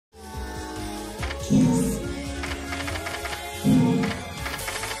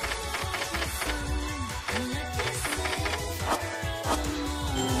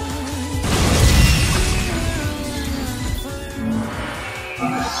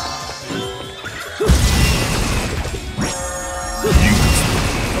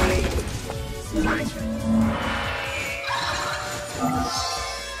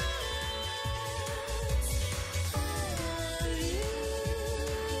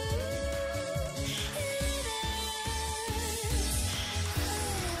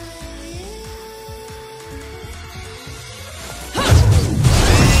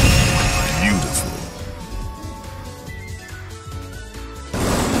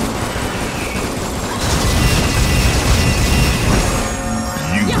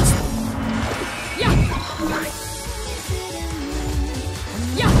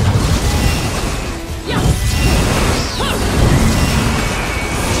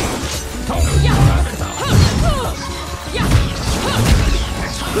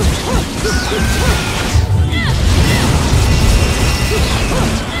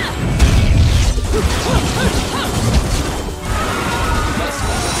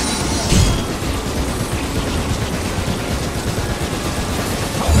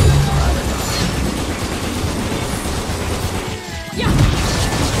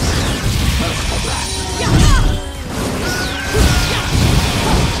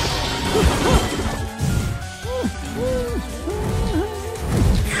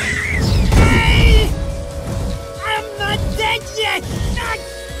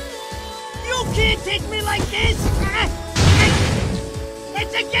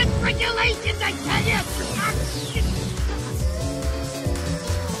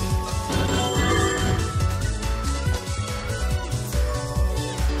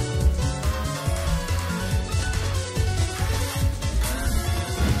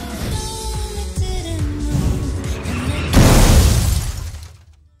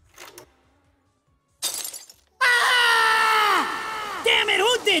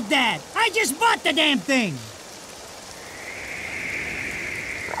That? I just bought the damn thing!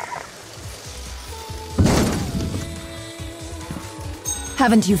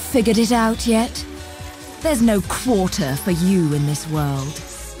 Haven't you figured it out yet? There's no quarter for you in this world.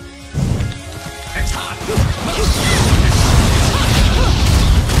 It's hot!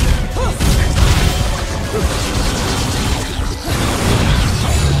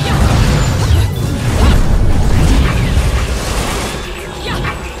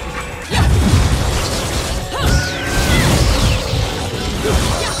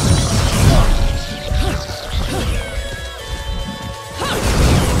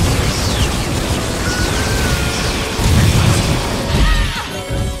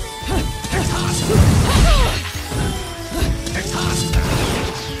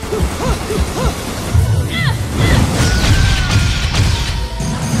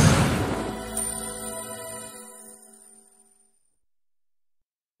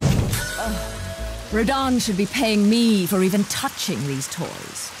 Rodan should be paying me for even touching these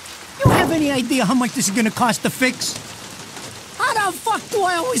toys. You have any idea how much this is gonna cost to fix? How the fuck do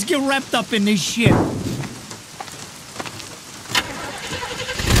I always get wrapped up in this shit?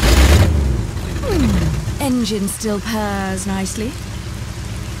 Engine still purrs nicely.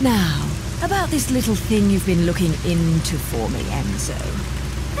 Now, about this little thing you've been looking into for me, Enzo.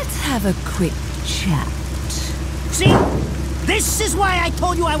 Let's have a quick chat. See? This is why I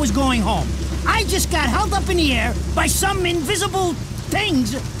told you I was going home. I just got held up in the air by some invisible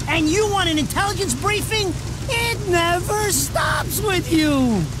things, and you want an intelligence briefing? It never stops with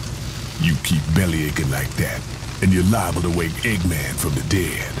you! You keep bellyaching like that, and you're liable to wake Eggman from the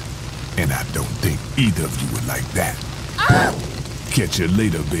dead. And I don't think either of you would like that. Ah! Catch you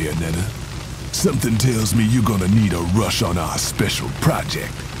later, Bayonetta. Something tells me you're gonna need a rush on our special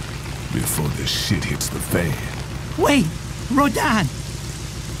project before this shit hits the fan. Wait, Rodan!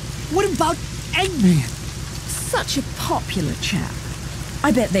 What about Eggman? Such a popular chap.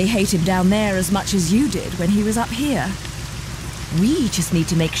 I bet they hate him down there as much as you did when he was up here. We just need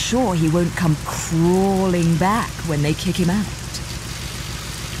to make sure he won't come crawling back when they kick him out.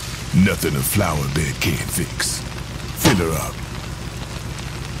 Nothing a flower bed can't fix. Fill her up.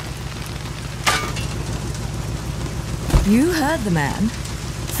 You heard the man.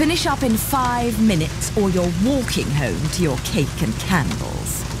 Finish up in 5 minutes or you're walking home to your cake and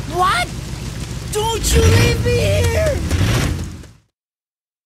candles. What? Don't you leave me here!